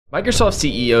Microsoft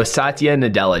CEO Satya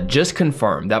Nadella just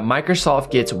confirmed that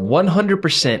Microsoft gets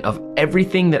 100% of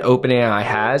everything that OpenAI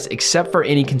has except for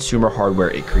any consumer hardware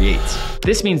it creates.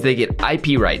 This means they get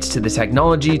IP rights to the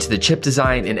technology, to the chip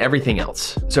design, and everything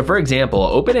else. So for example,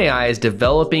 OpenAI is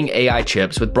developing AI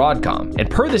chips with Broadcom, and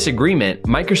per this agreement,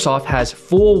 Microsoft has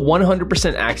full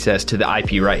 100% access to the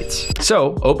IP rights.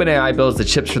 So OpenAI builds the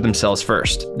chips for themselves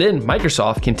first. Then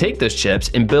Microsoft can take those chips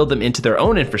and build them into their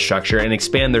own infrastructure and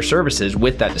expand their services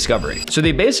with that discovery. So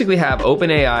they basically have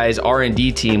OpenAI's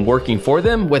R&D team working for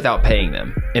them without paying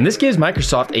them. And this gives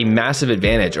Microsoft a massive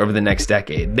advantage over the next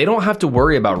decade. They don't have to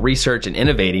worry about research and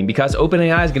innovating because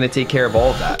OpenAI is going to take care of all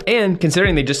of that. And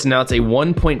considering they just announced a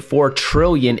 1.4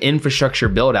 trillion infrastructure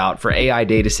build out for AI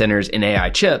data centers and AI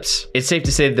chips, it's safe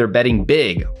to say that they're betting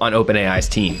big on OpenAI's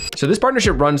team. So this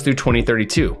partnership runs through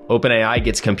 2032. OpenAI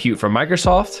gets compute from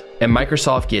Microsoft, and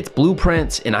Microsoft gets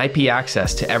blueprints and IP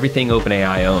access to everything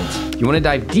OpenAI owns. If you want to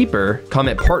dive deeper,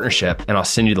 comment partnership and I'll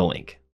send you the link.